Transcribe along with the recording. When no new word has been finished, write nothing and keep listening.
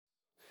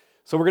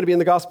So we're going to be in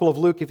the Gospel of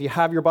Luke. If you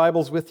have your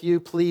Bibles with you,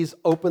 please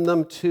open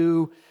them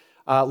to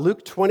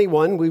Luke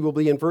 21. We will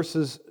be in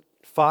verses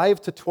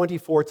 5 to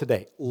 24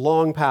 today.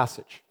 Long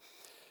passage.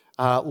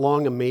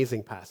 Long,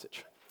 amazing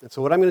passage. And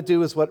so what I'm going to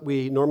do is what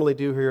we normally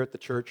do here at the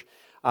church.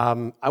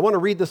 I want to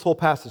read this whole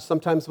passage.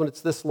 Sometimes when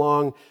it's this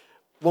long,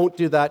 won't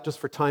do that just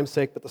for time's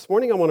sake. But this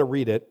morning I want to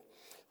read it.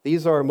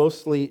 These are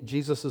mostly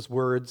Jesus'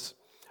 words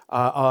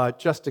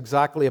just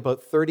exactly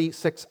about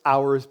 36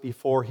 hours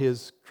before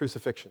his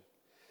crucifixion.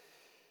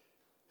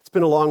 It's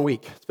been a long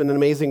week. It's been an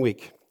amazing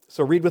week.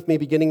 So read with me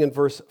beginning in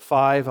verse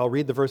 5. I'll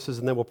read the verses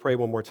and then we'll pray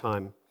one more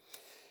time.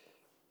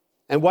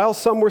 And while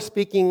some were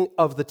speaking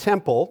of the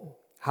temple,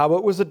 how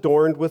it was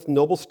adorned with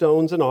noble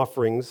stones and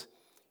offerings,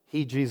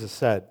 he, Jesus,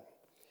 said,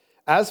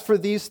 "As for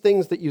these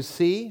things that you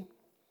see,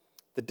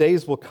 the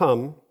days will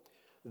come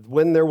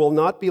when there will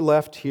not be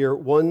left here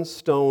one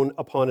stone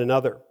upon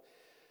another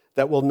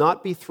that will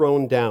not be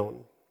thrown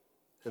down."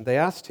 And they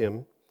asked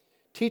him,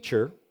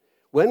 "Teacher,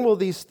 when will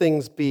these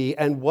things be,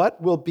 and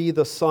what will be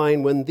the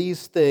sign when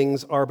these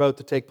things are about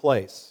to take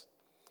place?"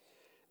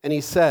 And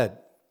he said,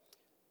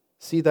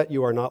 "See that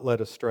you are not led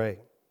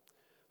astray.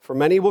 For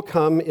many will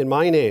come in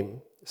my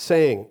name,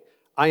 saying,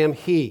 'I am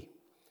he,'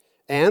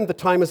 and the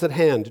time is at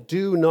hand.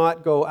 Do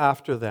not go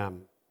after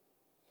them.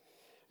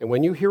 And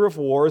when you hear of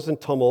wars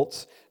and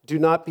tumults, do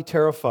not be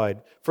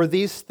terrified, for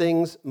these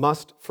things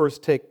must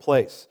first take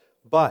place.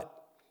 But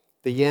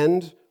the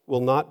end will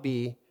not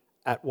be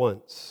at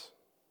once."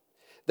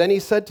 Then he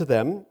said to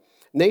them,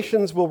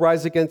 "Nations will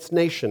rise against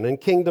nation,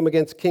 and kingdom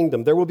against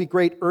kingdom. There will be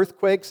great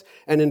earthquakes,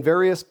 and in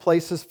various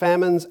places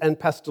famines and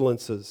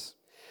pestilences.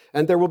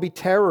 And there will be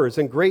terrors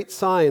and great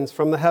signs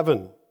from the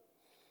heaven.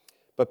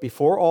 But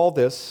before all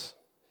this,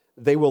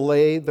 they will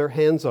lay their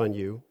hands on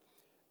you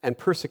and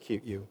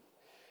persecute you,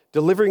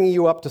 delivering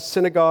you up to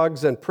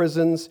synagogues and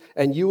prisons,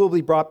 and you will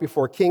be brought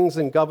before kings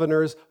and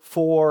governors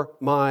for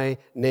my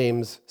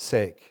name's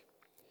sake.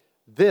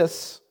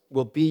 This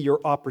will be your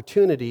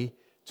opportunity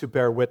to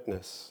bear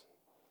witness.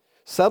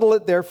 Settle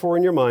it therefore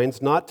in your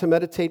minds, not to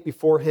meditate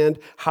beforehand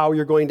how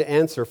you're going to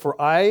answer, for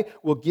I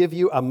will give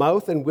you a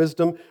mouth and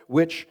wisdom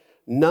which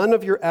none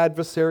of your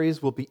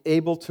adversaries will be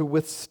able to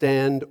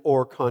withstand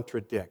or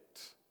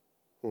contradict.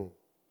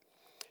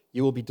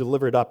 You will be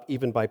delivered up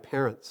even by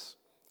parents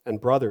and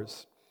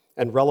brothers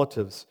and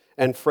relatives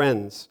and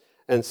friends,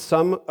 and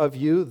some of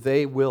you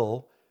they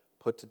will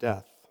put to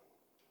death.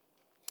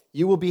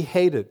 You will be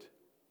hated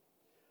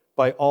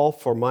by all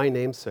for my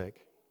name's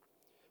sake,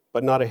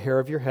 but not a hair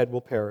of your head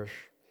will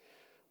perish.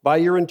 By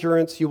your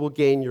endurance you will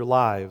gain your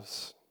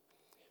lives.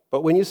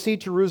 But when you see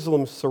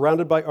Jerusalem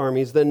surrounded by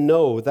armies, then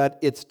know that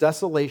its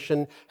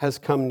desolation has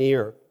come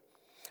near.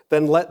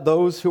 Then let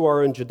those who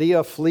are in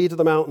Judea flee to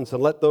the mountains,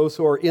 and let those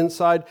who are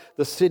inside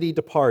the city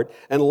depart,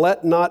 and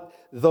let not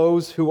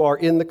those who are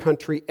in the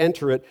country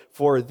enter it,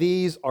 for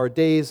these are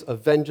days of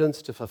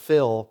vengeance to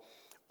fulfill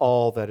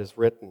all that is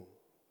written.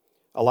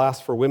 Alas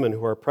for women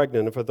who are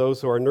pregnant, and for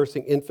those who are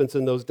nursing infants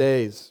in those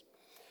days,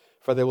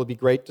 for there will be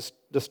great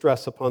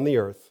distress upon the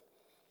earth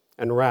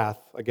and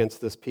wrath against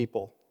this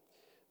people.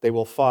 They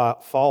will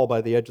fall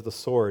by the edge of the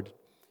sword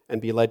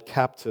and be led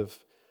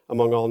captive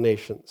among all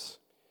nations.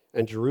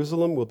 And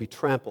Jerusalem will be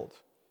trampled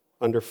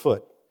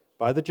underfoot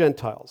by the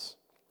Gentiles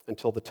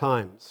until the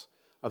times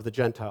of the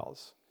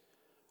Gentiles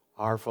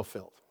are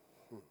fulfilled."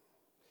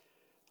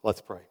 Let's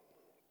pray.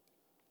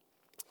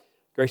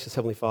 Gracious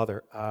Heavenly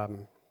Father,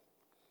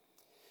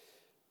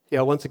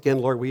 once again,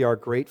 Lord, we are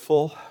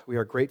grateful. We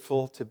are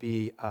grateful to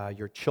be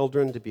your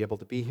children, to be able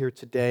to be here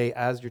today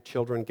as your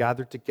children,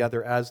 gathered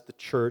together as the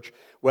church,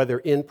 whether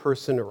in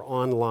person or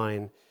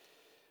online.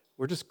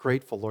 We're just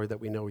grateful, Lord, that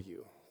we know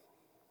you.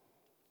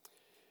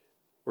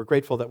 We're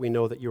grateful that we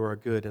know that you are a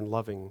good and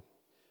loving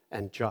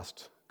and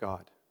just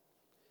God.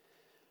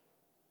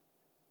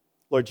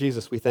 Lord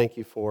Jesus, we thank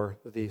you for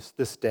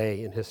this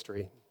day in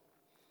history.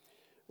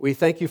 We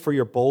thank you for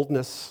your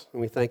boldness,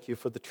 and we thank you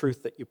for the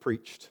truth that you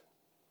preached.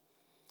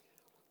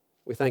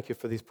 We thank you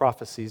for these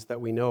prophecies that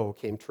we know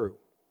came true.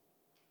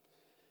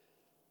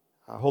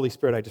 Holy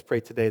Spirit, I just pray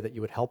today that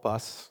you would help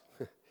us.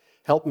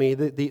 Help me.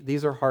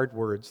 These are hard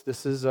words.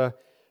 This is a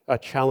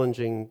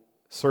challenging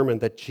sermon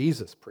that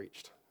Jesus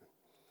preached.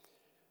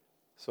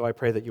 So I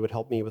pray that you would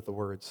help me with the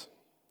words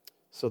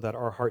so that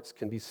our hearts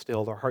can be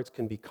stilled, our hearts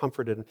can be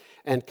comforted,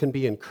 and can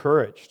be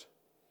encouraged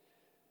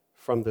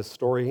from this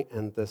story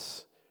and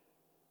this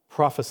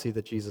prophecy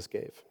that Jesus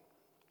gave.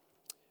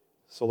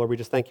 So Lord, we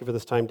just thank you for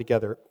this time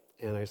together.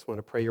 And I just want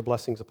to pray your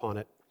blessings upon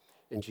it.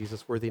 In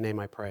Jesus' worthy name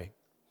I pray.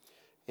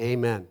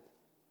 Amen.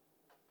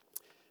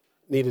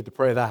 Needed to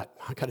pray that,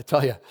 I got to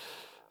tell you.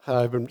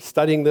 I've been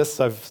studying this.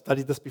 I've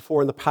studied this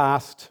before in the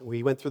past.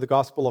 We went through the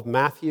Gospel of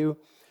Matthew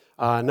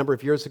a number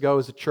of years ago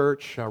as a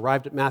church,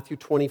 arrived at Matthew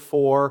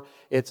 24.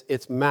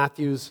 It's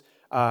Matthew's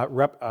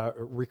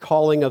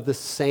recalling of this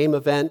same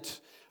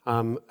event.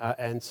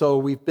 And so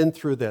we've been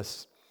through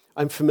this.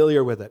 I'm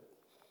familiar with it.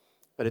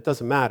 But it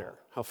doesn't matter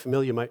how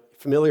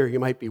familiar you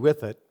might be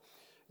with it.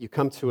 You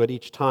come to it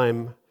each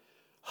time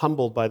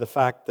humbled by the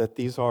fact that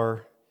these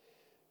are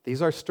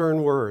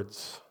stern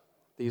words.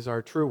 These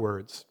are true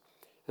words.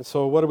 And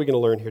so what are we going to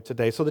learn here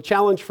today? So the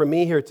challenge for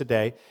me here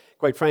today,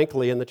 quite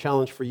frankly, and the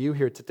challenge for you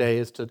here today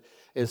is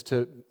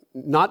to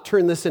not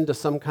turn this into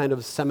some kind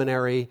of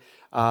seminary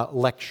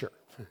lecture.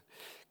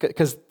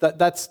 Because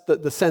that's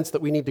the sense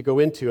that we need to go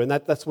into, and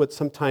that's what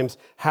sometimes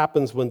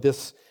happens when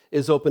this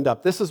is opened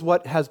up. This is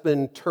what has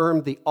been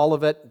termed the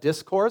Olivet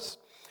Discourse.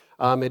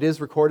 It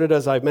is recorded,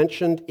 as I've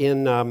mentioned,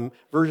 in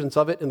versions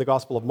of it in the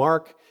Gospel of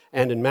Mark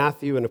and in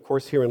Matthew, and of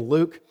course here in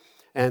Luke.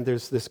 And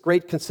there's this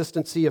great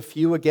consistency, a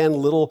few, again,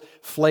 little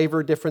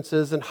flavor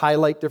differences and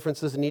highlight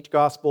differences in each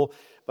gospel,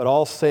 but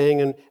all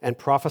saying and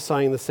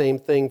prophesying the same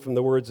thing from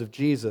the words of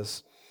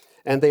Jesus.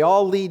 And they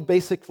all lead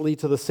basically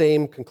to the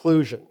same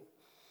conclusion.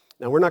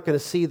 Now, we're not going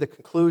to see the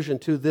conclusion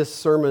to this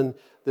sermon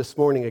this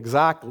morning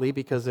exactly,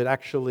 because it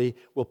actually,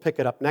 we'll pick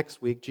it up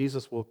next week.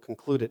 Jesus will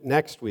conclude it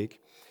next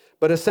week.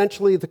 But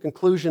essentially, the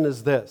conclusion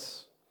is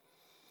this.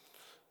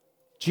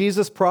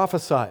 Jesus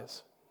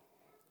prophesies.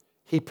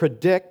 He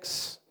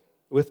predicts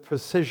with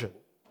precision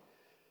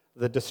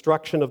the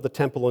destruction of the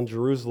temple in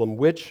Jerusalem,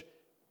 which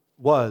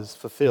was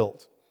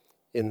fulfilled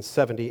in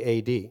 70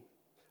 AD,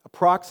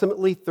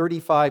 approximately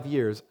 35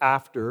 years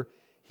after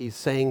he's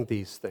saying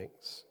these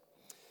things.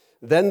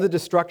 Then the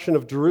destruction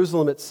of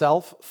Jerusalem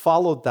itself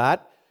followed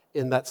that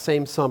in that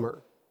same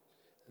summer.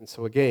 And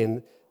so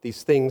again,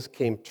 these things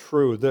came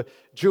true. The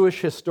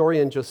Jewish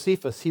historian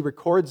Josephus, he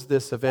records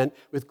this event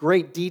with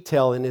great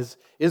detail in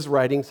his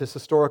writings, his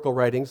historical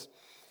writings,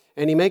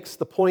 and he makes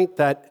the point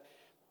that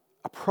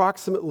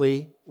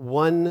approximately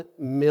 1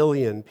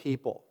 million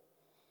people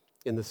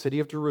in the city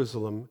of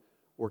Jerusalem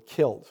were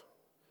killed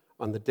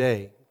on the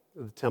day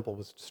the temple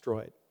was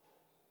destroyed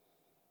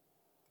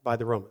by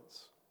the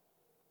Romans.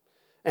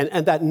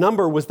 And that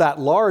number was that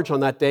large on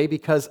that day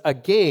because,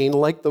 again,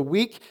 like the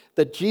week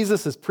that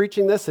Jesus is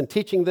preaching this and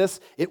teaching this,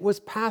 it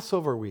was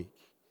Passover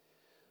week.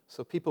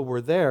 So people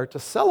were there to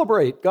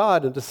celebrate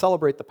God and to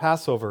celebrate the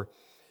Passover.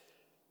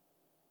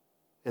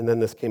 And then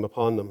this came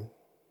upon them.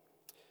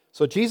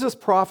 So Jesus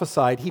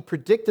prophesied, he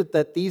predicted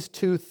that these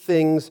two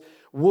things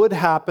would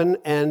happen,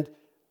 and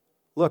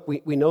look,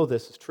 we know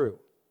this is true.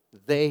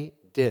 They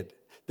did.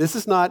 This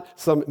is not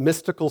some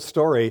mystical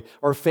story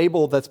or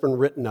fable that's been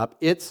written up.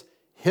 It's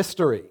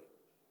history.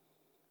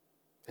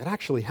 It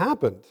actually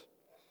happened.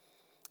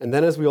 And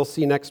then, as we'll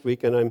see next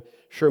week, and I'm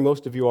sure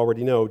most of you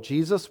already know,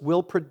 Jesus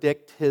will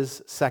predict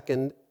his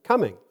second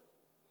coming.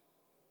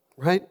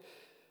 Right?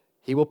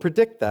 He will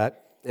predict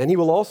that, and he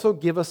will also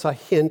give us a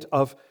hint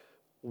of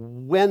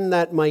when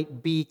that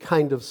might be,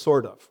 kind of,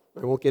 sort of.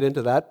 I won't get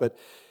into that, but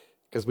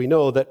because we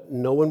know that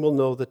no one will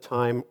know the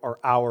time or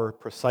hour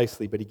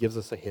precisely, but he gives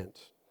us a hint.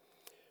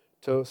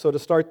 So to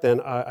start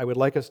then, I would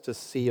like us to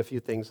see a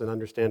few things and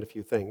understand a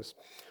few things.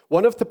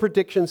 One of the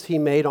predictions he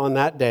made on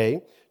that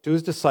day to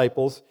his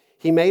disciples,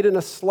 he made in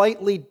a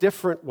slightly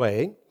different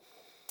way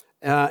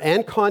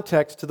and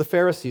context to the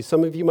Pharisees.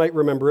 Some of you might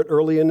remember it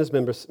early in his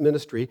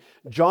ministry.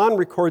 John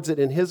records it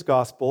in his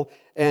gospel,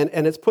 and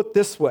it's put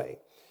this way.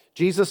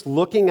 Jesus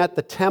looking at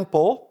the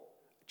temple,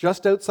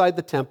 just outside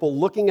the temple,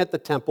 looking at the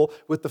temple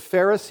with the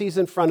Pharisees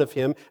in front of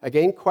him,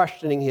 again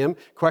questioning him,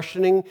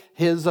 questioning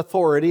his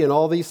authority and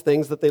all these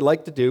things that they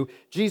like to do,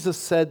 Jesus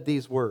said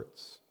these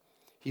words.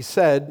 He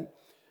said,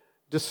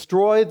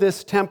 "Destroy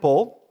this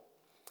temple,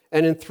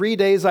 and in 3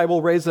 days I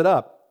will raise it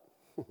up."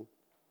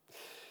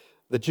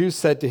 The Jews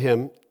said to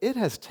him, "It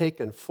has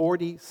taken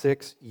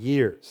 46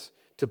 years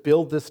to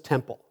build this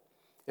temple,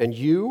 and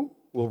you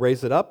will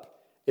raise it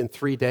up in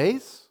 3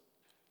 days?"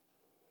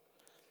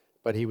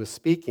 But he was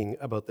speaking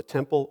about the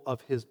temple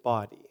of his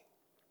body,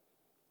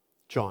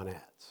 John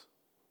adds.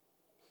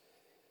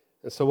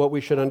 And so what we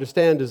should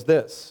understand is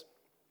this.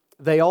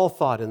 They all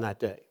thought in that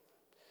day.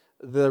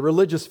 The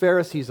religious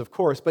Pharisees, of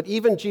course, but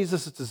even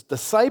Jesus'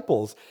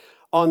 disciples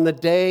on the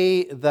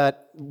day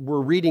that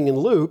we're reading in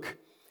Luke,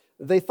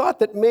 they thought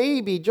that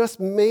maybe, just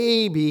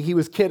maybe, he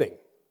was kidding.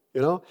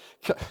 You know,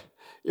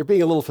 you're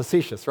being a little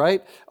facetious,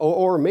 right?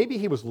 Or maybe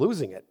he was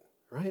losing it,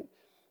 right?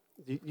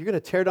 You're going to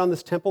tear down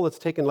this temple that's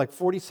taken like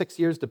 46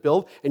 years to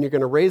build, and you're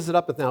going to raise it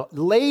up. And now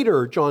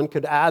later, John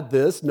could add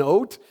this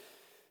note,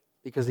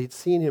 because he'd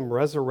seen him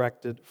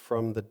resurrected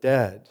from the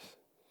dead.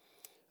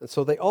 And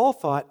so they all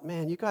thought,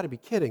 man, you got to be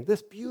kidding.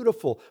 This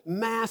beautiful,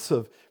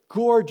 massive,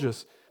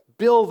 gorgeous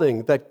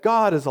building that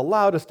God has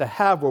allowed us to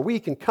have where we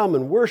can come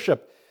and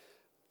worship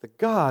the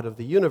God of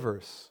the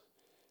universe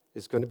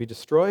is going to be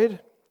destroyed?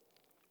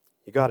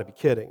 You got to be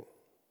kidding.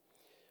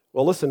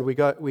 Well, listen,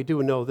 we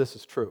do know this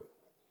is true.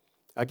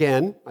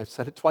 Again, I've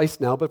said it twice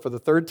now, but for the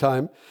third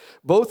time,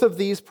 both of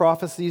these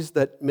prophecies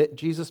that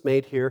Jesus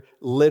made here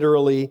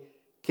literally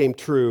came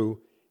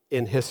true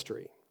in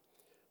history.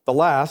 The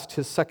last,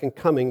 his second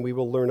coming, we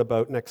will learn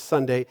about next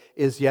Sunday,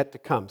 is yet to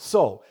come.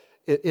 So,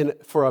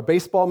 for a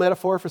baseball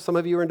metaphor, for some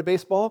of you who are into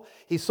baseball,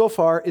 he so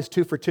far is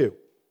 2 for 2,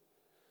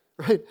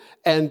 right?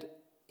 And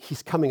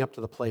he's coming up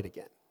to the plate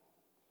again.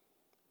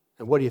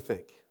 And what do you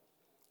think?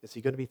 Is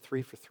he going to be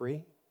 3 for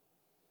 3?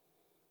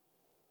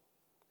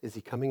 Is he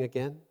coming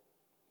again,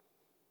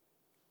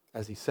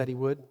 as he said he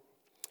would?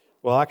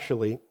 Well,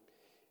 actually,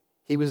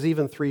 He was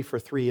even 3 for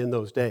 3 in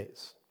those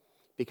days.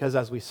 Because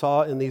as we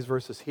saw in these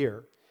verses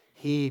here,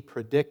 he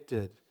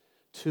predicted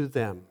to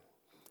them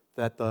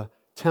that the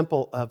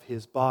temple of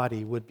his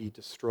body would be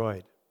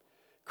destroyed,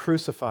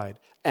 crucified,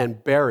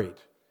 and buried,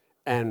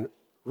 and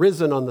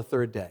risen on the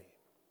third day.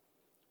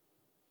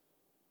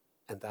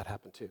 And that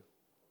happened too.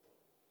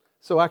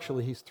 So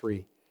actually, he's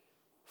 3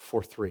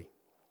 for 3.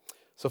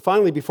 So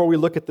finally, before we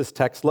look at this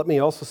text, let me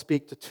also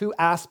speak to 2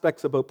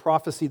 aspects about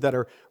prophecy that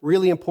are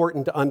really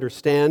important to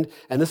understand.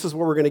 And this is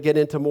where we're going to get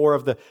into more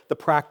of the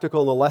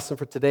practical and the lesson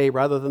for today,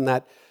 rather than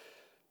that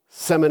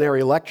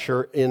seminary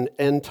lecture in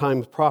end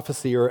times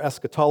prophecy or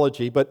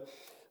eschatology. But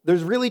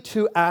there's really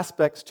 2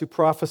 aspects to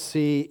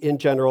prophecy in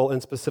general,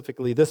 and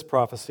specifically this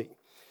prophecy.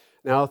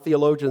 Now,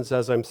 theologians,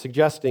 as I'm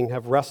suggesting,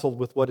 have wrestled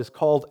with what is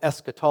called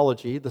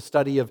eschatology, the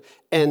study of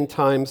end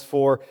times,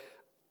 for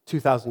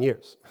 2,000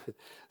 years,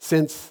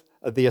 since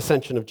the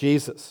ascension of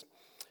Jesus.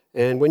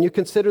 And when you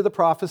consider the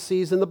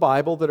prophecies in the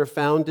Bible that are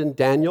found in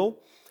Daniel,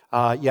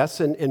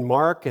 in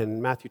Mark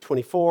and Matthew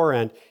 24,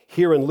 and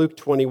here in Luke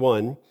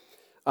 21,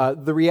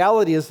 the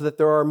reality is that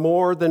there are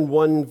more than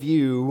one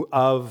view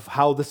of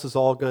how this is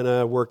all going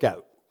to work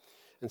out.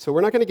 And so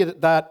we're not going to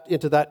get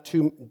into that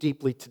too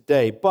deeply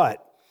today,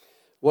 but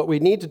what we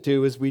need to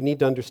do is we need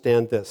to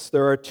understand this.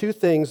 There are 2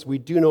 things we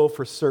do know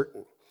for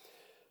certain.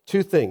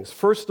 2 things.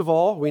 First of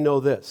all, we know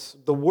this: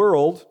 the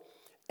world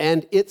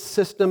and its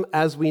system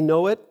as we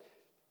know it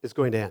is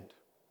going to end.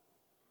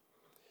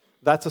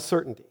 That's a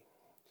certainty.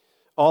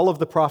 All of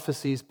the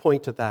prophecies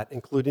point to that,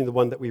 including the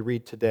one that we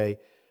read today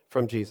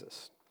from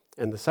Jesus.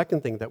 And the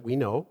second thing that we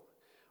know,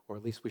 or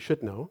at least we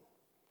should know,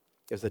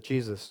 is that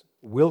Jesus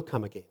will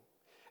come again.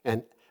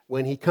 And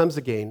when he comes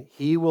again,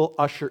 he will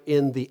usher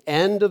in the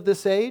end of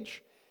this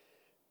age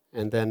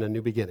and then a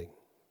new beginning.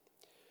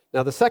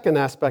 Now, the second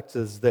aspect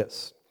is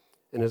this,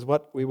 and is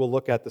what we will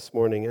look at this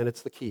morning, and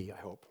it's the key, I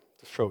hope,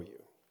 to show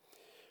you.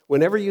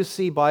 Whenever you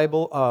see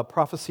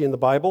prophecy in the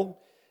Bible,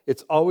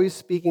 it's always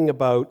speaking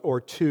about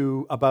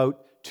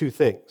two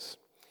things.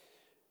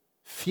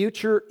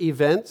 Future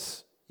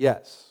events,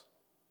 yes.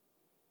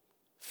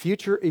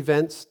 Future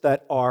events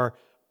that are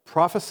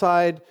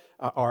prophesied,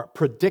 are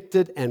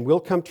predicted, and will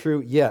come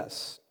true,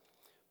 yes.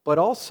 But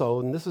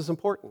also, and this is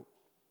important,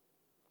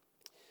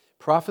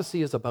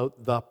 prophecy is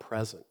about the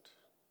present.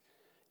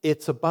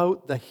 It's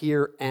about the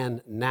here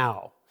and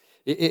now.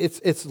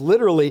 It's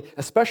literally,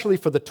 especially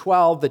for the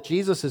 12 that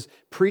Jesus is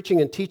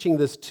preaching and teaching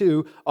this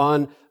to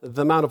on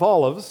the Mount of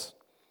Olives,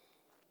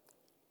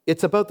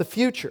 it's about the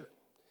future,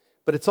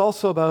 but it's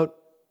also about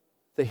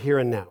the here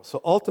and now.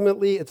 So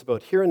ultimately, it's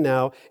about here and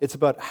now. It's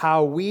about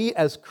how we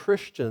as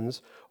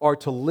Christians are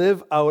to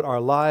live out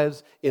our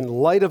lives in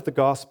light of the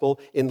gospel,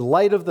 in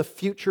light of the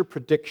future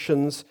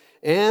predictions,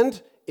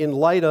 and in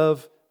light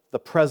of the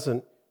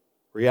present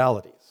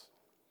realities.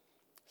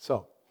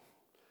 So,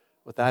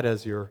 with that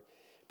as your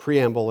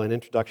preamble and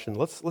introduction,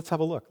 let's have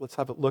a look. Let's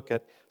have a look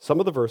at some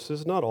of the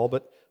verses, not all,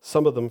 but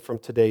some of them from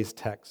today's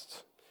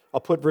text.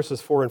 I'll put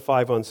verses 4 and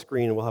 5 on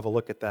screen, and we'll have a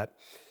look at that.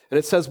 And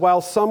it says,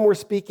 while some were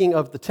speaking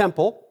of the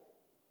temple,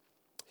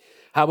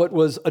 how it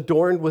was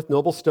adorned with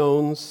noble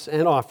stones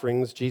and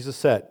offerings, Jesus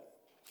said,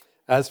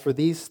 as for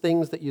these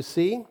things that you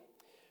see,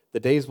 the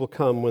days will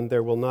come when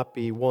there will not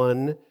be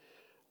one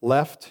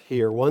left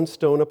here, one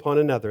stone upon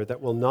another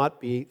that will not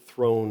be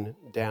thrown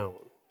down.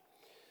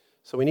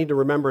 So we need to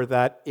remember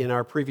that in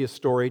our previous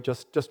story,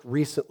 just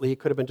recently, it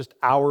could have been just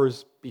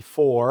hours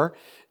before,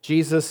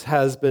 Jesus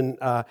has been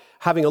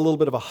having a little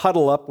bit of a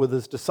huddle up with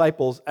his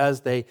disciples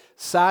as they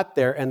sat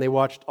there and they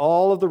watched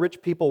all of the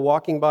rich people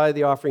walking by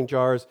the offering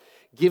jars,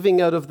 giving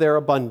out of their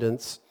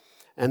abundance.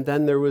 And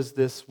then there was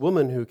this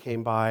woman who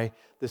came by,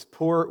 this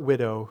poor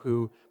widow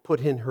who put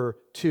in her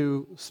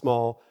 2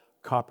 small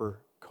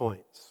copper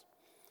coins.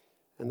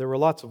 And there were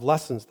lots of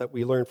lessons that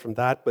we learned from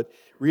that, but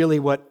really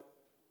what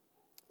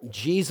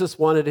Jesus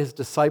wanted his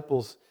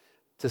disciples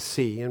to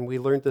see, and we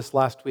learned this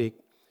last week,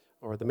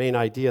 or the main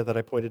idea that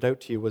I pointed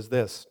out to you was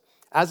this.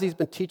 As he's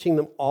been teaching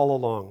them all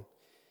along,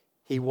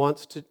 he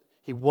wants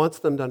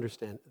them to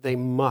understand they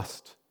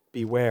must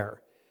beware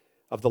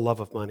of the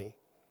love of money,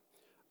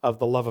 of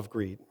the love of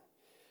greed,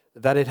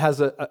 that it has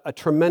a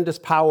tremendous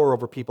power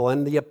over people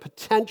and the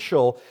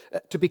potential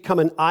to become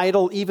an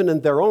idol even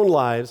in their own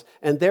lives,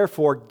 and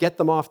therefore get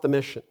them off the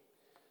mission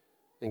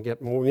and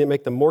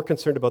make them more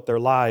concerned about their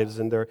lives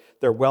and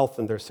their wealth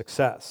and their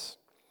success.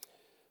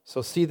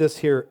 So see this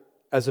here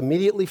as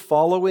immediately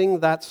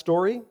following that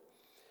story,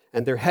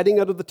 and they're heading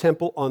out of the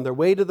temple on their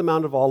way to the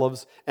Mount of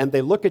Olives, and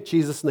they look at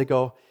Jesus and they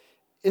go,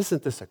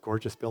 isn't this a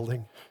gorgeous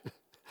building?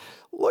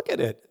 Look at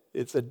it.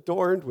 It's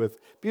adorned with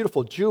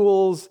beautiful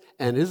jewels,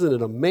 and isn't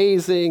it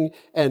amazing?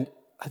 And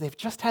they've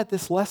just had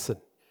this lesson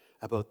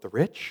about the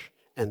rich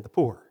and the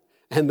poor.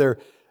 And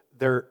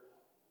they're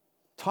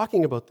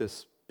talking about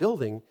this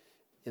building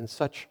in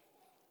such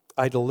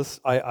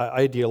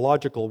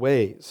ideological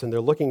ways, and they're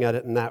looking at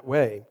it in that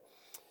way.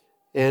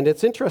 And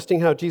it's interesting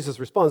how Jesus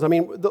responds. I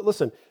mean,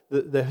 listen,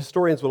 the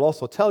historians will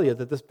also tell you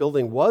that this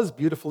building was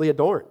beautifully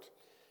adorned.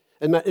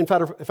 And in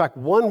fact,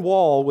 one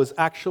wall was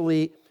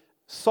actually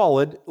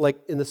solid, like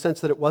in the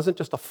sense that it wasn't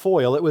just a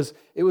foil. It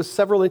was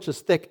several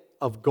inches thick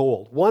of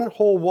gold. One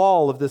whole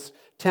wall of this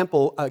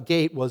temple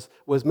gate was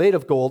made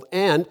of gold,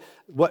 and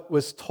what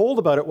was told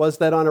about it was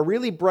that on a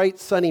really bright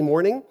sunny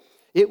morning,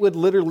 it would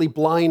literally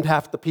blind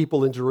half the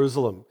people in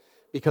Jerusalem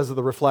because of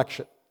the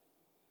reflection.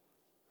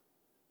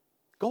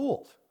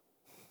 Gold.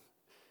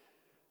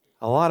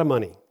 A lot of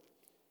money.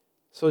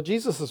 So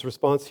Jesus'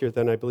 response here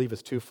then, I believe,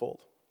 is twofold.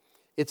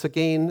 It's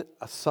again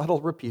a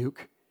subtle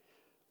rebuke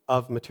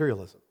of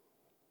materialism.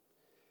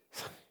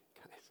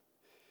 Guys,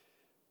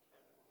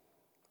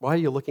 why are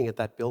you looking at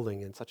that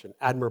building in such an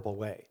admirable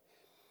way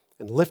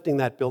and lifting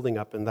that building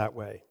up in that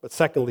way? But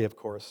secondly, of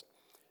course,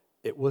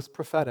 it was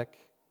prophetic.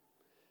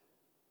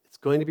 It's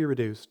going to be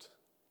reduced,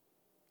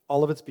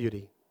 all of its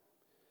beauty,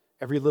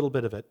 every little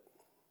bit of it,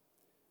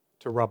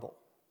 to rubble.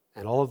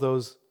 And all of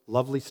those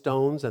lovely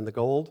stones and the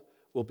gold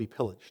will be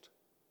pillaged,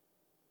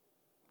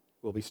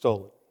 will be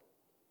stolen.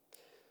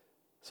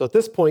 So at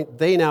this point,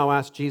 they now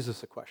ask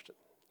Jesus a question.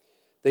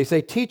 They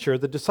say, "Teacher,"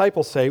 the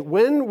disciples say,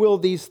 "when will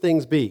these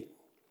things be?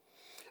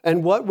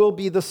 And what will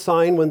be the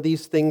sign when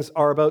these things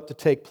are about to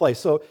take place?"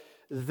 So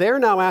they're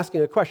now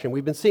asking a question.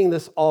 We've been seeing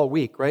this all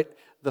week, right?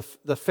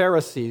 The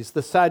Pharisees,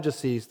 the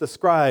Sadducees, the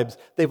scribes,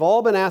 they've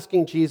all been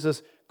asking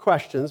Jesus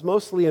questions,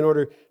 mostly in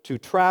order to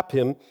trap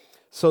him.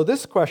 So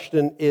this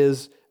question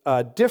is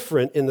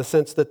different in the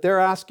sense that they're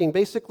asking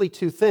basically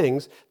two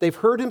things. They've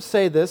heard him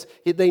say this.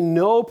 They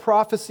know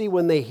prophecy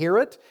when they hear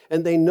it,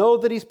 and they know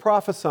that he's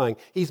prophesying.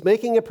 He's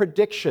making a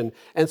prediction.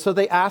 And so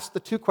they ask the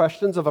two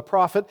questions of a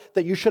prophet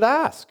that you should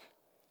ask.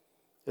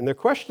 And their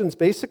questions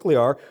basically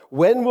are,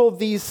 when will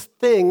these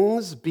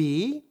things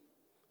be?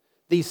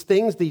 These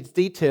things, these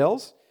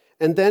details.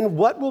 And then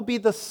what will be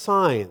the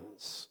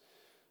signs?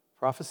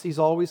 Prophecies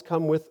always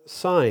come with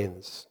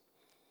signs.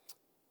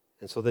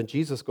 And so then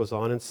Jesus goes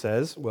on and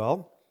says,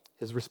 well,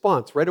 his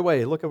response right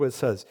away, look at what it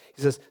says.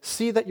 He says,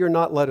 "See that you're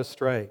not led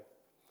astray.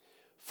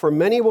 For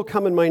many will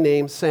come in my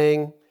name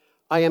saying,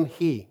 'I am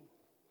he.'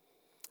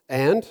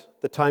 And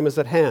the time is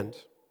at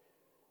hand.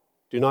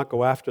 Do not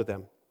go after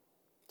them.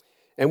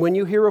 And when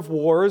you hear of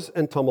wars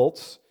and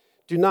tumults,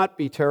 do not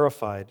be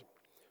terrified,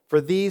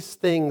 for these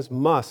things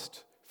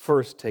must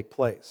first take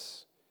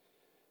place.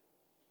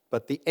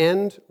 But the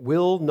end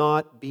will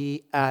not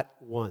be at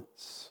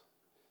once."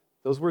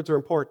 Those words are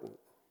important.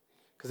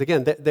 Because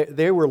again,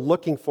 they were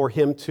looking for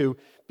him to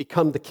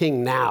become the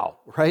king now,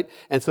 right?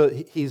 And so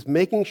he's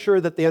making sure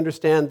that they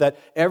understand that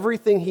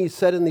everything he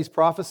said in these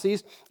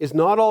prophecies is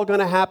not all going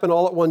to happen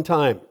all at one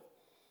time.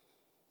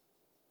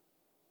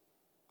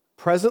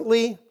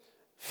 Presently,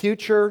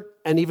 future,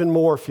 and even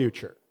more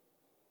future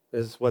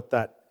is what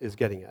that is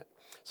getting at.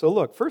 So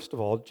look, first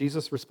of all,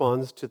 Jesus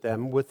responds to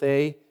them with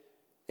a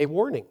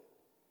warning,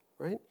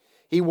 right?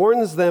 He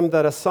warns them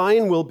that a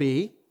sign will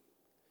be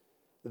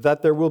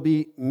that there will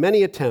be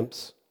many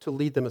attempts to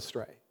lead them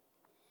astray.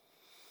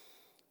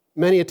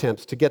 Many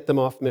attempts to get them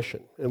off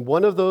mission. And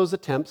one of those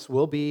attempts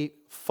will be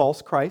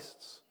false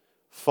Christs,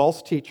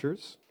 false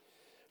teachers,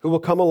 who will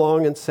come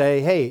along and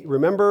say, "Hey,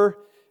 remember,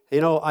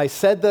 I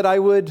said that I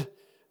would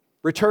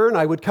return,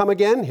 I would come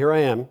again, here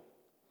I am."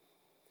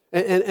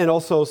 And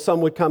also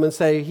some would come and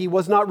say, "He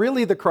was not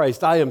really the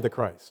Christ, I am the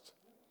Christ."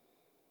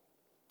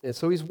 And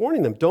so he's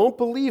warning them, don't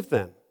believe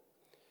them.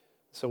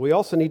 So we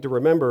also need to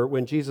remember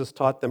when Jesus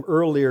taught them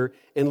earlier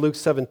in Luke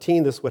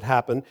 17, this would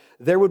happen.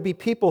 There would be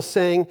people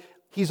saying,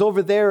 "He's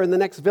over there in the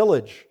next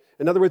village."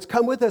 In other words,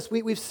 "Come with us.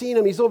 We've seen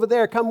him. He's over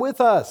there. Come with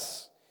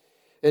us."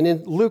 And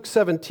in Luke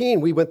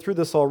 17, we went through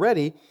this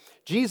already,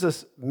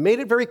 Jesus made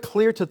it very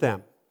clear to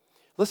them.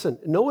 Listen,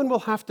 no one will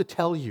have to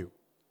tell you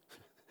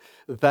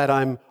that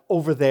I'm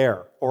over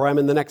there or I'm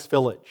in the next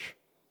village.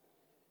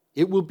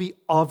 It will be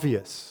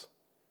obvious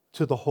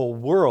to the whole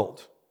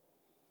world.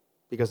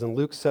 Because in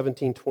Luke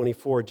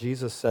 17:24,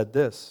 Jesus said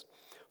this,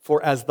 "For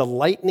as the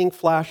lightning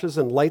flashes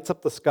and lights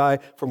up the sky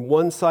from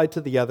one side to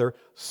the other,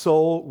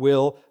 so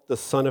will the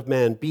Son of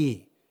Man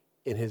be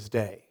in his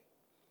day."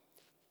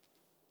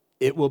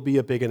 It will be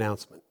a big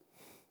announcement.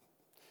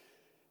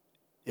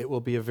 It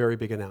will be a very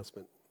big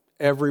announcement.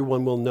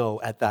 Everyone will know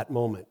at that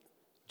moment,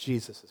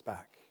 Jesus is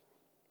back.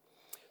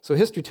 So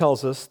history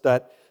tells us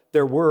that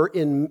there were,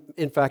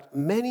 in fact,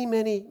 many,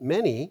 many,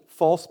 many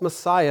false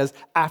messiahs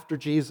after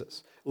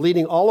Jesus,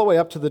 leading all the way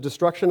up to the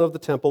destruction of the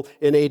temple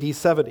in AD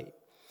 70.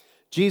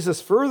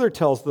 Jesus further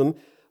tells them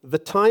the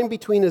time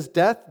between his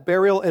death,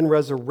 burial, and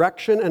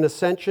resurrection and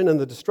ascension and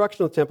the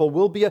destruction of the temple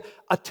will be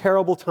a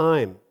terrible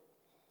time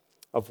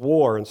of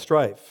war and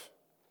strife.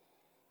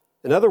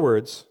 In other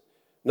words,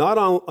 not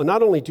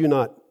only do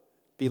not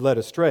be led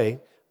astray,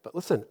 but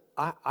listen,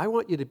 I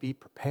want you to be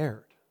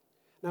prepared.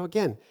 Now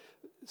again,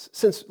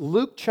 since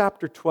Luke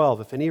chapter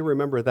 12, if any of you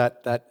remember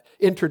that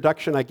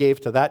introduction I gave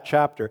to that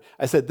chapter,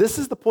 I said this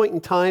is the point in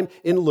time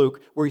in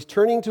Luke where he's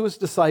turning to his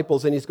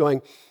disciples and he's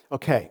going,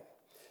 "Okay,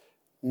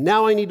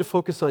 now I need to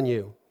focus on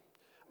you.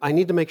 I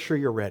need to make sure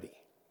you're ready.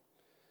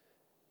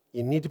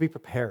 You need to be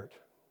prepared."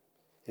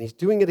 And he's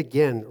doing it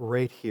again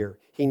right here.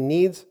 He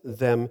needs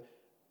them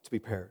to be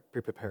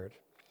prepared.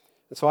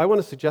 And so I want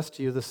to suggest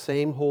to you the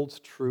same holds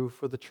true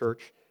for the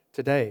church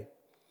today.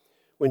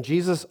 When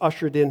Jesus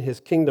ushered in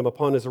his kingdom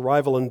upon his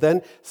arrival and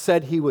then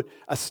said he would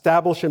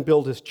establish and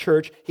build his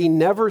church, he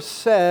never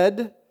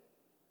said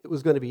it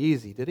was going to be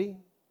easy, did he?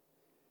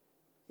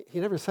 He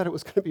never said it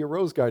was going to be a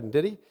rose garden,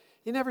 did he?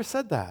 He never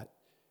said that.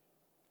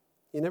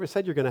 He never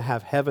said you're going to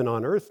have heaven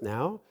on earth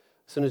now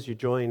as soon as you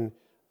join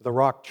the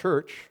Rock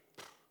Church.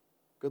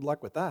 Good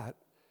luck with that.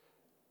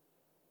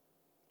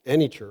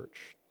 Any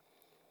church.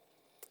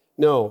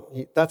 No,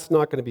 that's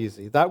not going to be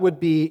easy. That would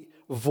be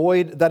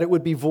it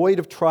would be void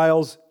of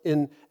trials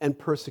and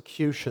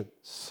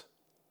persecutions.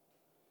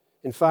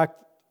 In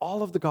fact,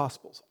 all of the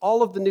Gospels,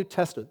 all of the New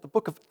Testament, the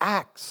book of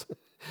Acts,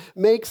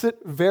 makes it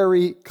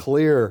very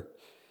clear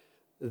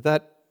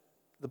that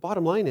the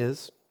bottom line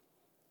is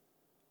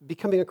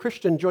becoming a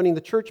Christian, joining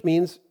the church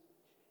means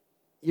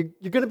you're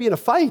going to be in a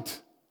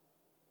fight.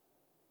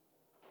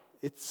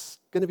 It's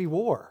going to be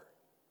war.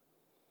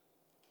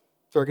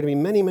 There are going to be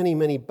many, many,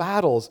 many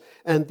battles,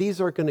 and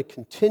these are going to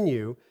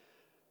continue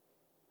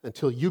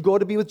until you go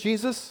to be with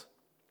Jesus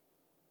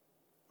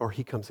or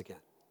he comes again.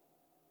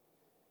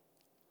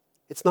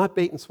 It's not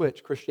bait and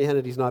switch.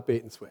 Christianity's not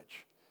bait and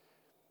switch.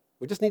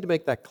 We just need to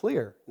make that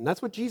clear. And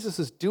that's what Jesus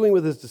is doing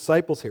with his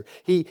disciples here.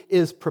 He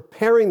is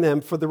preparing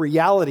them for the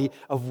reality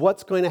of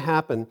what's going to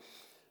happen.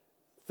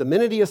 The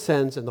minute he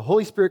ascends and the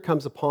Holy Spirit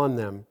comes upon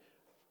them,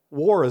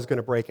 war is going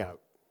to break out.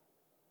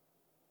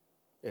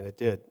 And it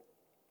did.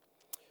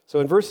 So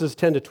in verses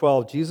 10 to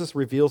 12, Jesus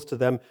reveals to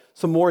them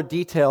some more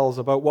details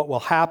about what will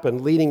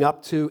happen leading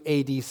up to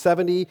AD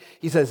 70.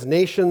 He says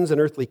nations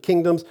and earthly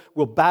kingdoms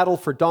will battle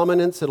for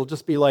dominance. It'll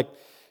just be like,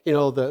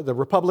 the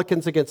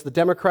Republicans against the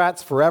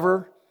Democrats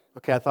forever.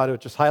 Okay, I thought it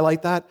would just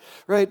highlight that,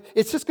 right?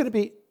 It's just going to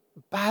be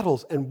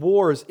battles and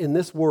wars in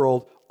this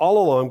world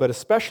all along, but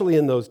especially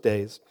in those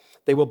days.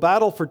 They will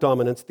battle for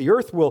dominance. The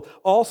earth will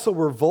also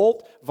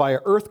revolt via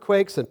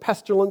earthquakes and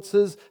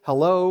pestilences.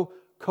 Hello,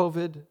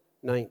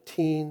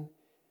 COVID-19.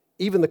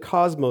 Even the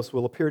cosmos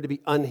will appear to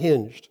be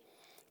unhinged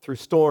through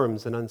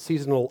storms and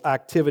unseasonal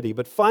activity.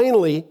 But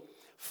finally,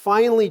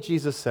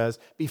 Jesus says,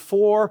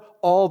 before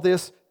all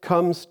this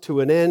comes to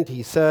an end,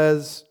 he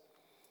says,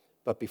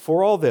 but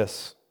before all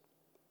this,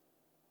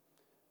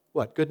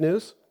 what, good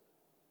news?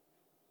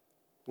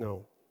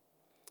 No.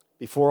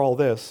 Before all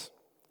this,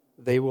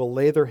 they will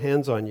lay their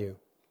hands on you,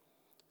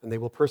 and they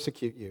will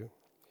persecute you,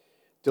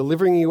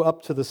 delivering you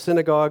up to the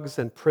synagogues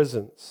and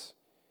prisons,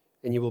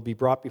 and you will be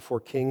brought before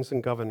kings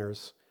and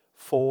governors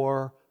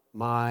for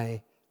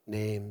my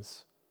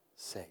name's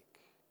sake.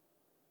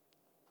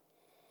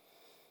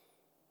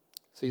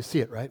 So you see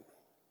it, right?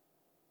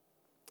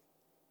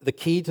 The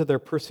key to their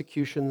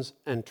persecutions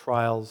and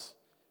trials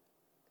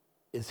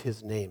is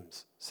his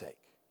name's sake.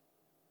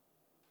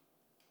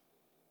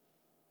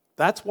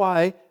 That's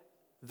why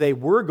they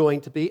were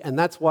going to be, and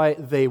that's why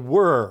they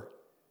were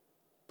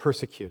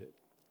persecuted.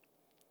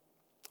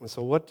 And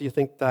so what do you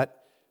think that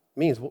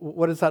means?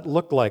 What does that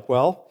look like?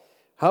 Well,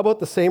 how about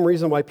the same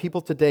reason why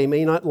people today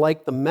may not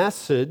like the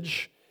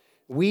message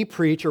we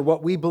preach or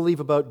what we believe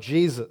about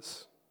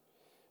Jesus,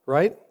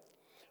 right?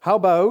 How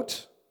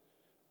about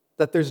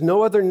that there's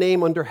no other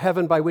name under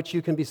heaven by which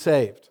you can be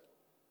saved?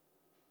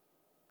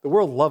 The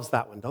world loves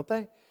that one, don't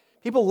they?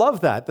 People love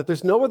that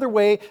there's no other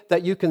way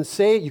that you can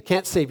save. You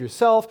can't save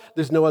yourself.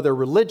 There's no other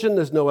religion.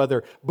 There's no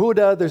other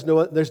Buddha.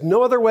 There's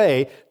no other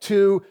way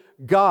to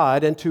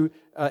God and to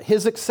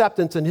his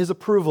acceptance and his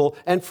approval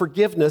and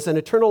forgiveness and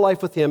eternal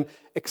life with him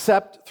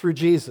except through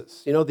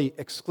Jesus. You know, the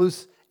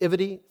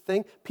exclusivity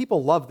thing?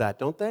 People love that,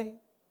 don't they?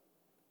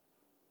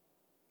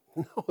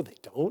 No, they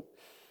don't.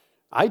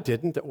 I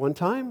didn't at one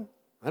time.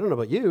 I don't know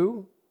about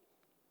you.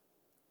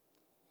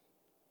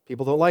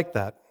 People don't like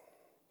that.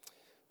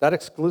 That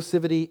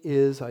exclusivity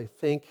is, I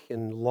think,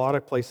 in a lot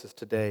of places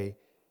today,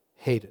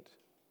 hated.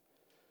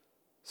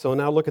 So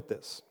now look at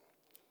this.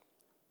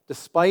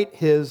 Despite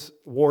his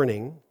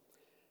warning,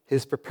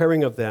 his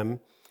preparing of them,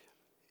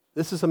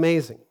 this is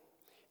amazing.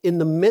 In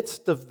the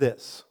midst of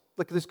this,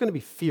 look, there's going to be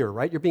fear,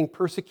 right? You're being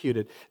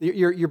persecuted.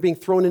 You're being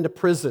thrown into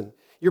prison.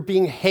 You're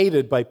being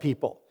hated by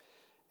people.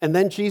 And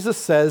then Jesus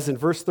says in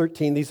verse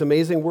 13 these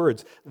amazing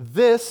words,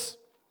 this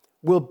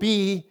will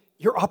be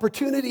your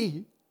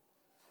opportunity.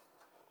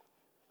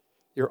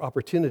 Your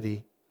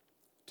opportunity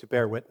to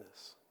bear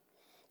witness.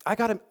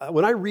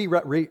 When I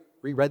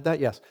reread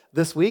that,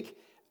 this week,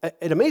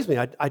 it amazed me.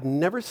 I'd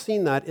never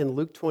seen that in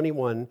Luke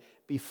 21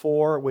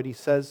 before what he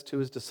says to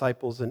his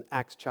disciples in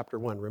Acts chapter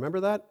 1. Remember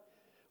that?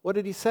 What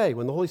did he say?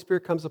 When the Holy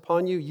Spirit comes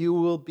upon you, you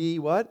will be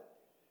what?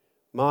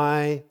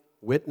 My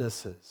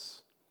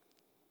witnesses.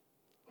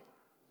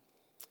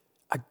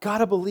 I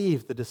gotta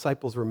believe the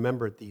disciples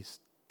remembered these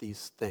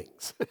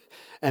things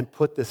and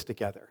put this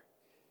together.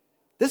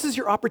 This is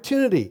your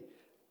opportunity.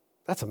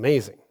 That's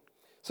amazing.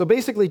 So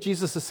basically,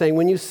 Jesus is saying,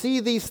 when you see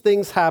these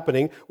things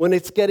happening, when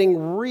it's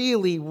getting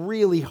really,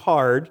 really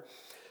hard,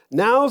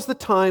 now's the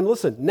time,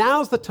 listen,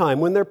 now's the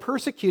time when they're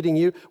persecuting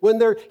you, when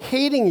they're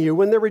hating you,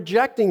 when they're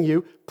rejecting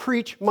you,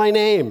 preach my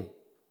name.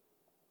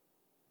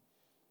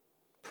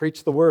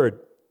 Preach the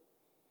word.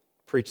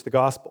 Preach the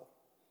gospel.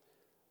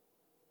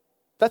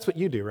 That's what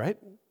you do, right?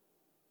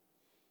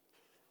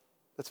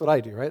 That's what I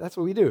do, right? That's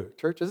what we do,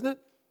 church, isn't it?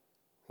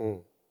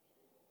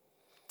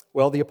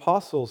 Well, the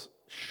apostles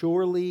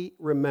surely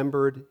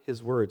remembered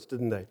his words,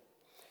 didn't they?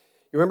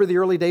 You remember the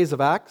early days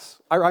of Acts?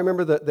 I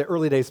remember the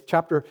early days,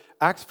 chapter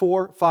Acts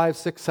 4, 5,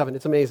 6, 7.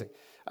 It's amazing.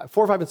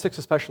 4, 5, and 6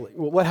 especially.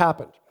 What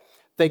happened?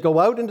 They go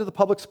out into the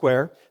public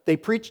square. They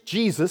preach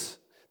Jesus.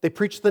 They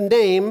preach the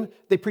name.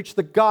 They preach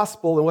the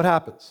gospel. And what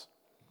happens?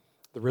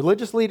 The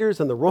religious leaders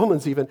and the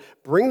Romans even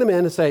bring them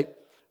in and say,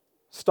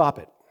 stop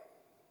it.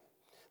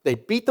 They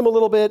beat them a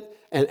little bit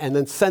and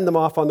then send them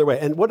off on their way.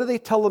 And what do they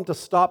tell them to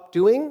stop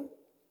doing?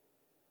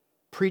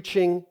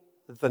 Preaching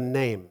the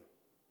name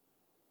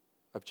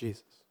of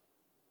Jesus.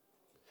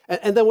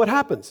 And then what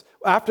happens?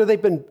 After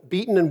they've been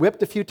beaten and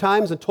whipped a few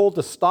times and told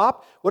to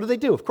stop, what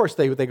do? Of course,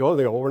 they go,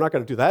 well, we're not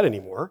going to do that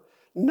anymore.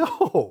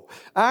 No.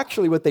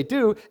 Actually, what they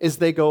do is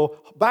they go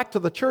back to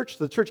the church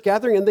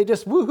gathering, and they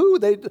just woohoo.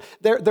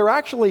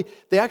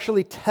 They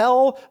actually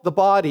tell the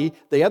body,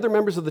 the other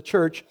members of the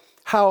church,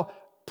 how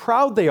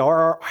proud they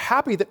are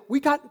happy that we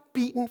got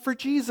beaten for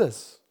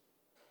Jesus.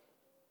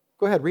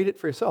 Go ahead, read it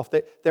for yourself.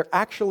 They're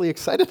actually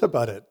excited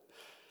about it.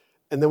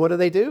 And then what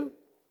do?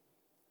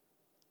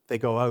 They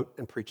go out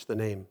and preach the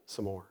name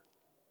some more.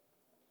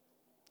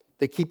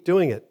 They keep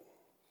doing it.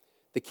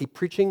 They keep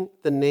preaching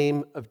the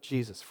name of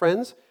Jesus.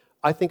 Friends,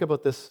 I think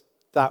about this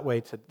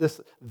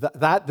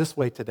this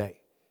way today.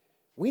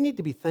 We need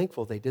to be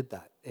thankful they did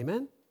that.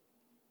 Amen?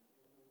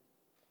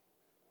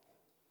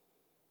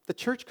 The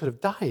church could have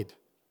died.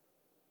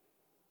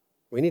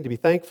 We need to be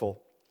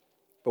thankful,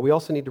 but we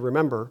also need to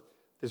remember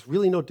there's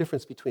really no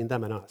difference between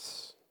them and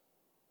us.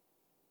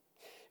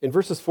 In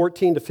verses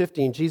 14 to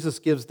 15, Jesus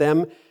gives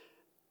them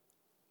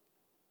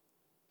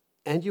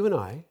and you and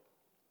I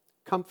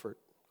comfort.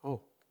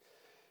 Oh,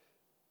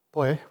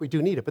 boy, we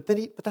do need it. But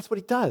that's what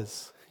he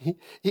does.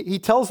 He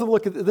tells them,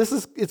 look,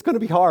 it's going to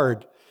be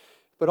hard.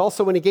 But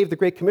also when he gave the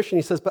Great Commission,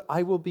 he says, but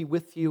I will be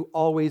with you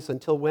always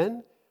until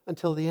when?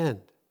 Until the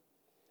end.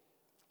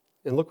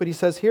 And look what he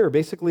says here.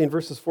 Basically in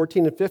verses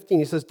 14 and 15,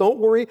 he says, don't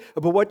worry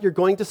about what you're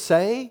going to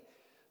say.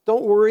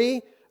 Don't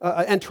worry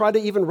and try to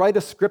even write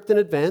a script in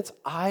advance.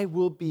 I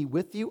will be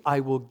with you. I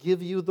will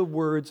give you the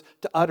words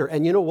to utter.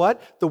 And you know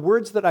what? The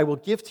words that I will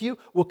give to you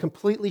will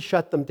completely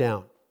shut them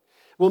down.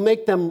 Will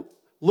make them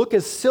look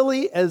as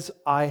silly as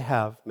I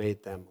have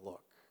made them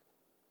look.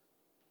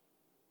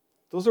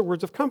 Those are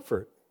words of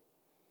comfort.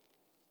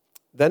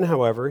 Then,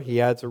 however,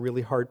 he adds a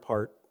really hard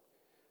part,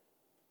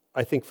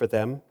 I think, for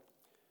them,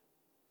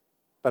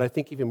 but I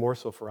think even more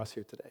so for us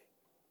here today.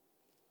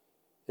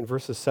 In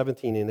verses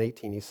 17 and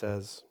 18, he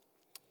says,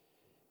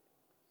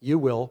 you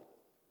will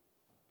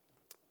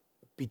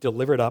be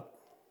delivered up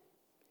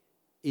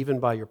even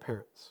by your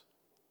parents,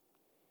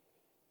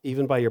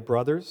 even by your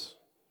brothers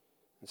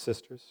and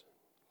sisters,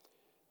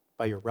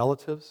 by your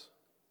relatives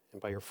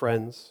and by your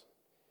friends,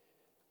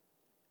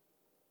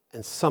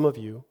 and some of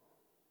you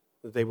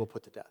they will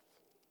put to death.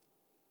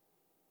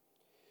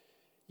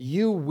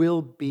 You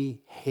will be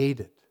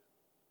hated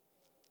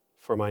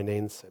for my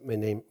namesake.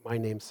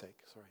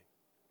 Sorry.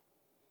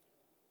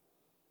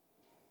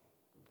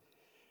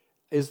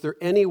 Is there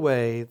any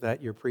way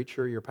that your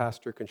preacher, your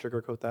pastor can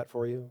sugarcoat that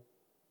for you?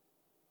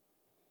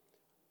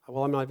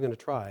 Well, I'm not even going to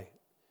try.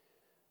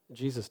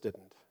 Jesus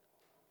didn't.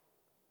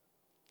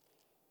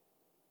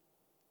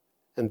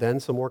 And then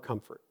some more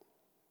comfort.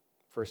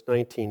 Verse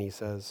 19, he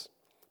says,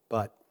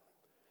 but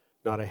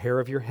not a hair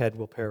of your head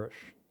will perish.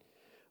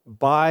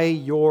 By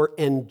your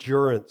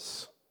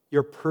endurance,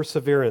 your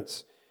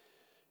perseverance,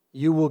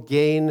 you will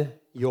gain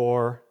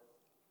your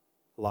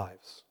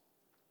lives.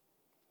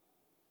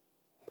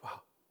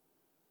 Wow.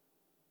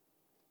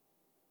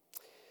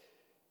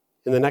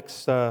 In the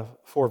next 5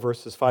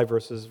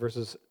 verses,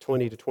 verses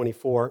 20 to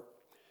 24,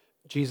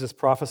 Jesus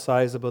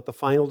prophesies about the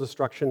final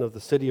destruction of the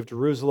city of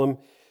Jerusalem,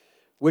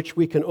 which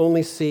we can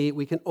only see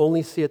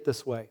it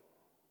this way.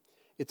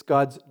 It's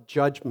God's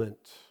judgment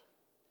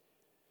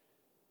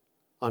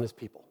on his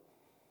people.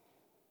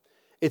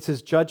 It's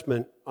his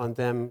judgment on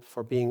them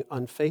for being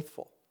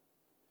unfaithful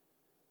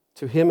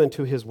to him and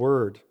to his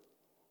word.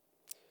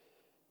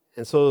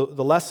 And so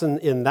the lesson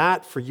in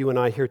that for you and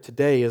I here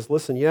today is,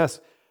 listen,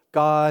 yes,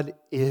 God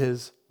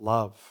is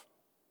love.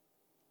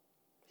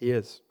 He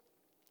is.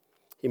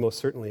 He most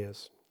certainly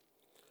is.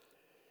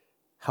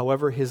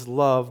 However, his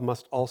love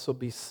must also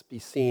be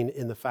seen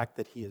in the fact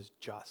that he is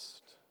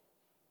just.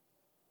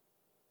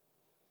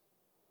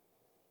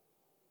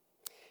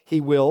 He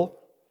will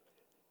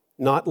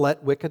not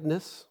let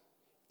wickedness,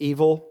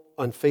 evil,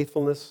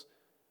 unfaithfulness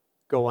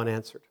go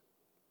unanswered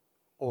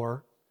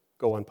or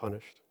go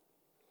unpunished.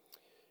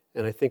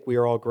 And I think we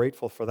are all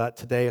grateful for that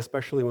today,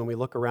 especially when we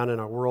look around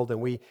in our world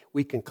and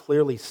we can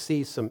clearly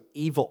see some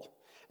evil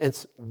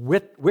and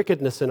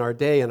wickedness in our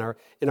day, in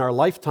our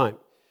lifetime.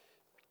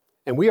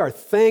 And we are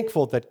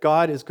thankful that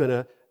God is going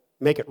to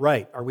make it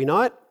right. Are we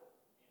not?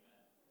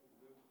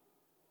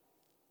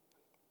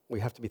 We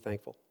have to be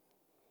thankful.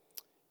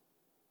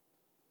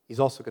 He's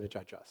also going to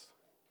judge us.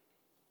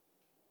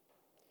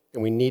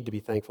 And we need to be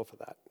thankful for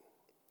that.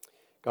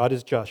 God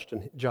is just,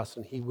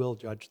 and he will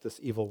judge this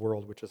evil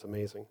world, which is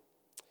amazing.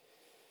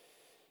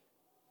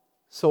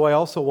 So I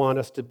also want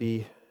us to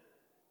be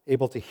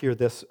able to hear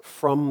this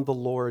from the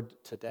Lord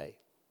today.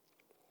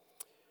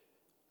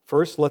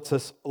 First, let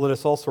us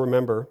also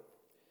remember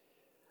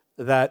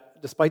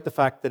that despite the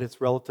fact that it's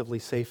relatively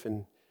safe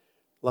in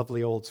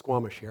lovely old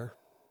Squamish here,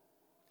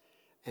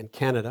 and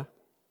Canada,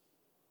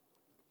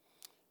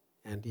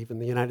 and even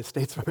the United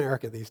States of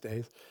America these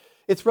days,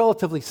 it's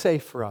relatively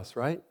safe for us,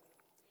 right?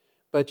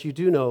 But you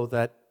do know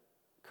that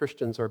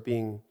Christians are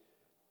being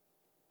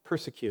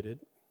persecuted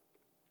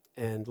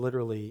and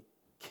literally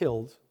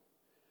killed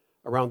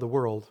around the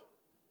world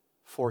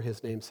for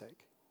his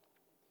namesake.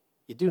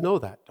 You do know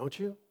that, don't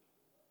you?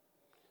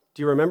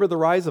 Do you remember the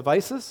rise of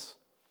ISIS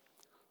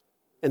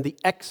and the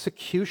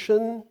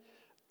execution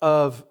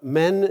of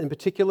men in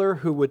particular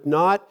who would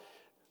not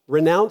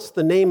renounce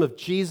the name of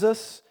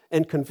Jesus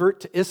and convert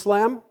to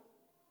Islam?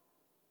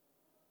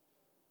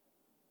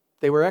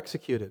 They were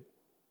executed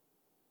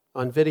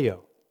on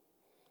video.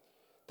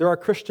 There are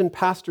Christian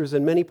pastors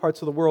in many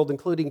parts of the world,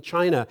 including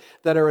China,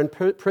 that are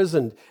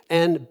imprisoned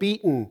and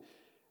beaten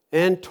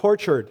and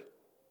tortured.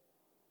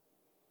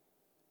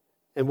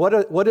 And what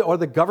are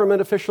the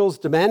government officials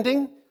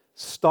demanding?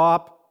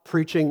 Stop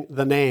preaching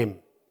the name.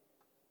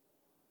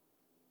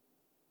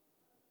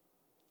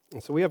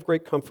 And so we have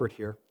great comfort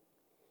here.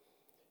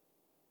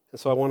 And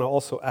so I want to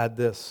also add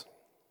this.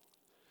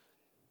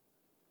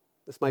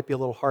 This might be a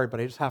little hard, but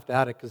I just have to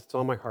add it because it's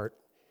on my heart.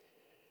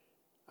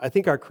 I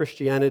think our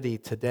Christianity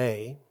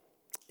today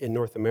in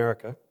North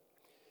America,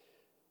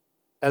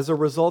 as a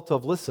result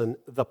of, listen,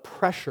 the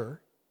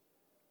pressure,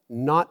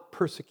 not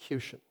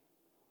persecution.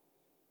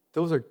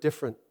 Those are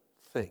different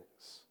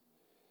things.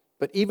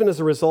 But even as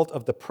a result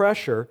of the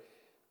pressure,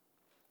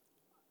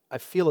 I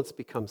feel it's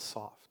become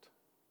soft.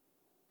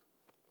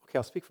 Okay,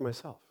 I'll speak for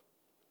myself.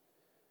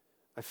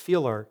 I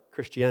feel our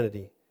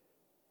Christianity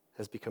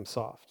has become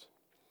soft.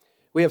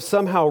 We have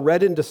somehow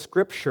read into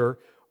Scripture,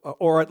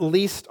 or at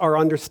least our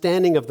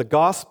understanding of the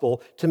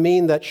gospel, to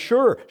mean that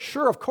sure,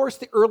 of course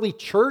the early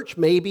church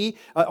maybe,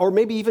 or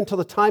maybe even till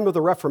the time of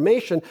the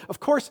Reformation,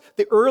 of course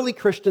the early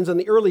Christians and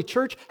the early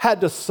church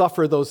had to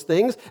suffer those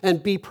things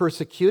and be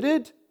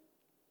persecuted.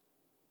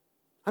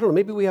 I don't know,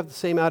 maybe we have the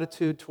same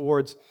attitude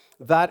towards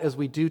that as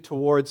we do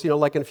towards,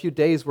 like in a few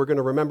days we're going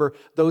to remember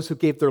those who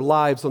gave their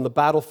lives on the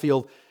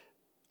battlefield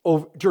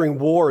during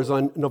wars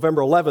on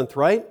November 11th,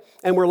 right?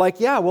 And we're like,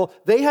 yeah, well,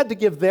 they had to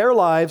give their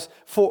lives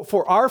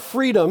for our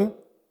freedom.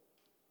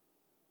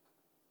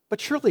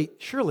 But surely,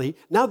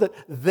 now that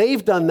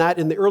they've done that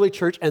in the early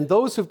church and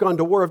those who've gone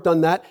to war have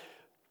done that,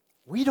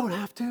 we don't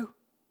have to.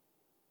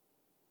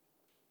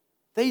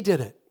 They did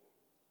it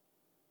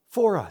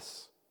for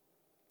us.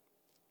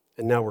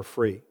 And now we're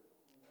free.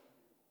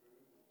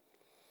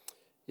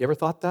 You ever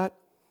thought that?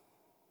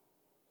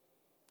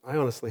 I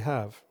honestly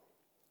have.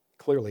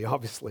 Clearly,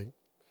 obviously.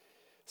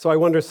 So I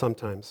wonder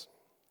sometimes.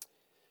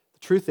 The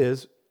truth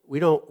is, we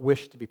don't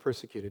wish to be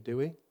persecuted, do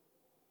we?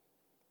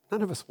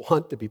 None of us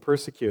want to be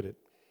persecuted.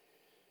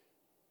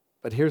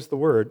 But here's the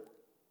word.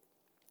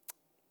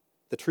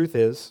 The truth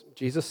is,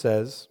 Jesus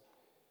says,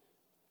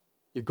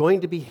 you're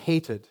going to be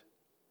hated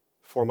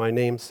for my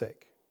name's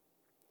sake.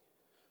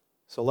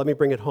 So let me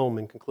bring it home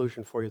in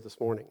conclusion for you this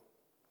morning.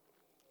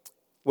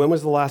 When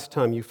was the last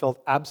time you felt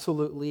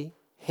absolutely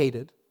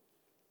hated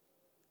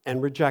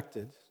and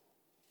rejected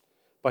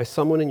by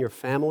someone in your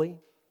family,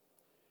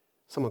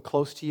 someone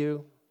close to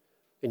you,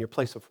 in your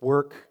place of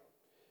work,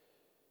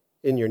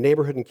 in your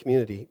neighborhood and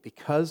community,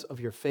 because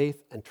of your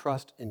faith and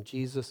trust in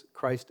Jesus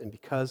Christ and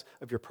because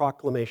of your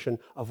proclamation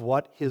of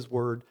what his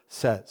word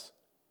says?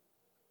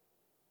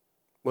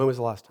 When was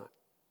the last time?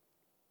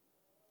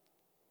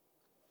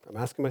 I'm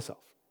asking myself.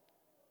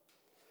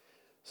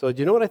 So do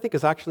you know what I think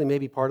is actually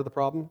maybe part of the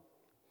problem?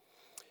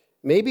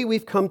 Maybe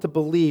we've come to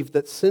believe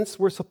that since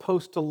we're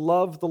supposed to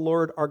love the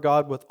Lord our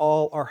God with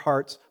all our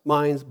hearts,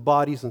 minds,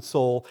 bodies, and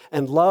soul,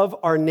 and love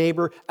our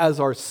neighbor as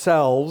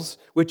ourselves,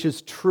 which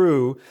is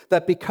true,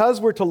 that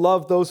because we're to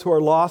love those who are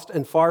lost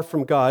and far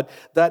from God,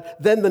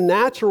 that then the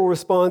natural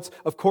response,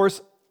 of course,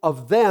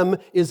 of them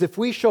is if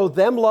we show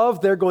them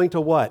love, they're going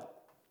to what?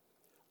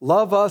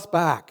 Love us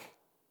back.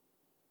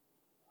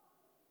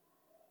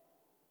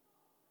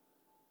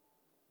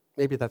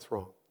 Maybe that's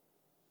wrong.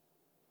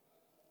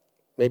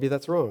 Maybe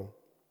that's wrong.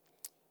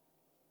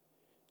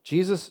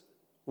 Jesus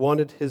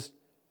wanted his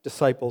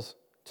disciples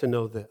to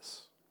know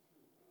this.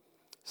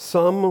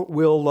 Some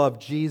will love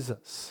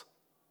Jesus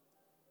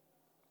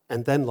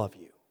and then love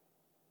you.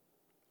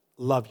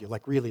 Love you,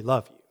 like really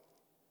love you.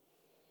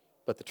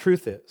 But the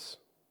truth is,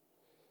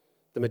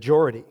 the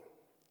majority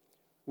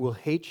will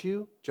hate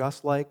you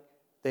just like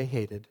they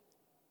hated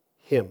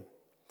him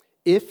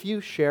if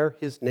you share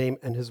his name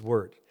and his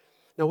word.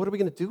 Now, what are we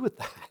going to do with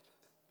that?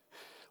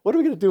 What are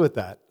we going to do with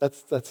that?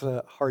 That's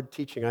a hard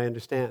teaching, I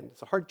understand.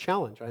 It's a hard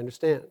challenge, I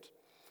understand.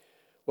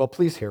 Well,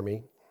 please hear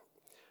me.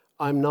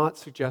 I'm not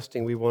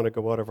suggesting we want to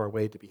go out of our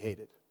way to be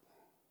hated.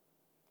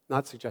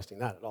 Not suggesting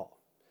that at all.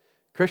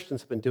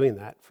 Christians have been doing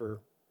that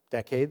for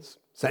decades,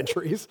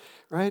 centuries,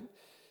 right?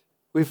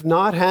 We've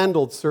not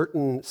handled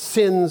certain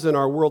sins in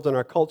our world and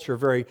our culture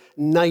very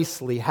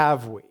nicely,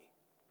 have we?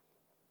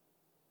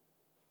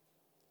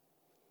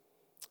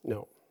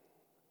 No.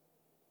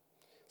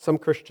 Some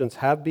Christians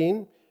have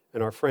been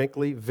and are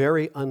frankly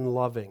very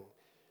unloving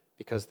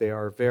because they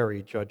are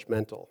very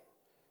judgmental.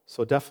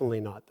 So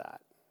definitely not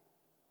that.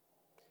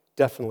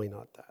 Definitely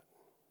not that.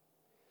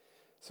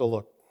 So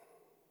look,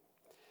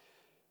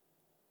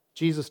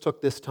 Jesus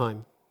took this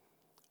time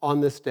on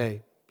this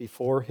day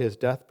before his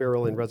death,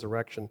 burial, and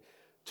resurrection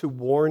to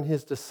warn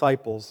his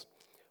disciples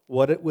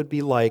what it would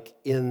be like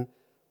in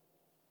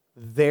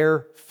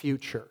their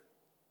future,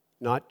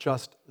 not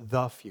just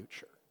the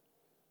future,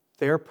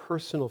 their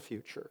personal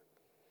future.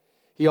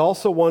 He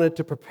also wanted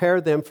to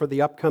prepare them for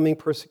the upcoming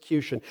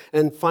persecution.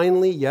 And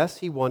finally, yes,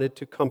 he wanted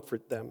to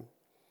comfort them.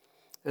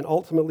 And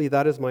ultimately,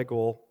 that is my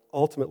goal.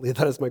 Ultimately,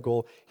 that is my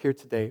goal here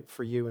today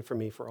for you and for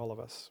me, for all of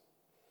us.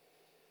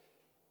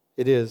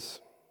 It is.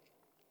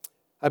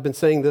 I've been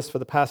saying this for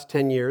the past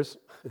 10 years.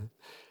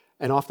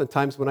 And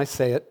oftentimes when I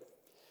say it,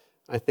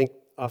 I think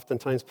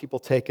oftentimes people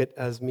take it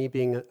as me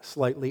being a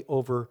slightly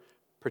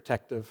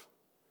overprotective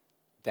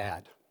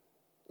dad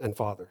and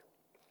father.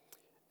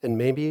 And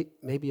maybe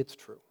it's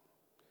true.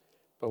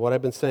 But what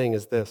I've been saying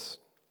is this.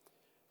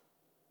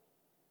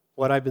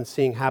 What I've been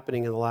seeing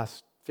happening in the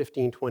last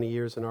 15, 20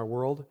 years in our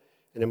world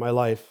and in my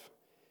life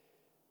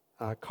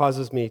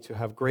causes me to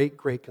have great,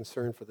 great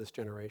concern for this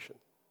generation.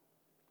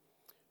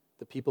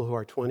 The people who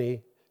are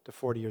 20 to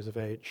 40 years of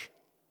age,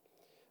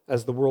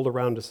 as the world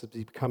around us is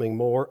becoming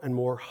more and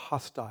more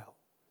hostile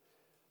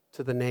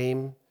to the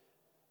name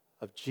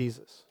of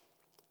Jesus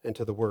and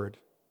to the Word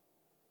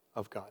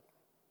of God.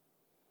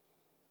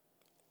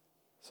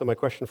 So my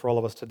question for all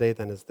of us today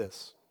then is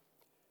this.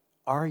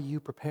 Are you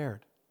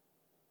prepared?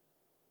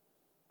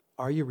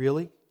 Are you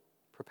really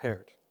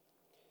prepared?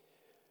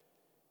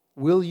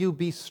 Will you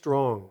be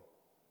strong?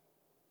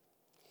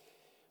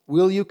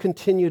 Will you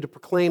continue to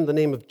proclaim the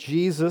name of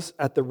Jesus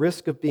at the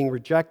risk of being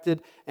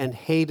rejected and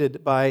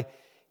hated by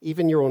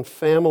even your own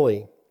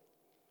family,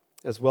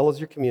 as well as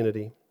your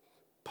community,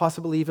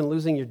 possibly even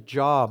losing your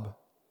job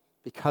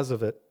because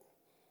of it,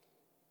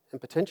 and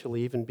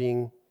potentially even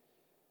being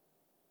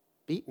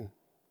beaten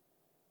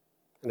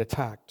and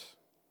attacked?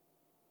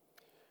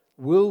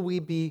 Will we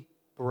be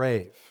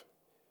brave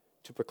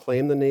to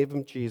proclaim the name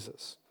of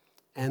Jesus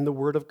and the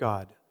Word of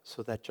God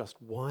so that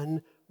just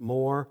one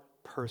more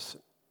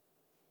person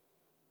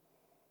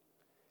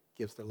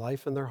gives their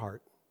life and their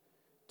heart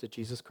to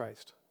Jesus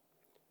Christ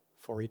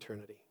for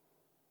eternity?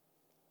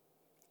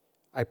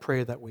 I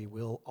pray that we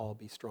will all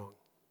be strong,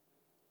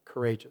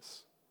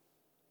 courageous.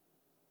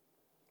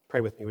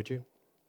 Pray with me, would you?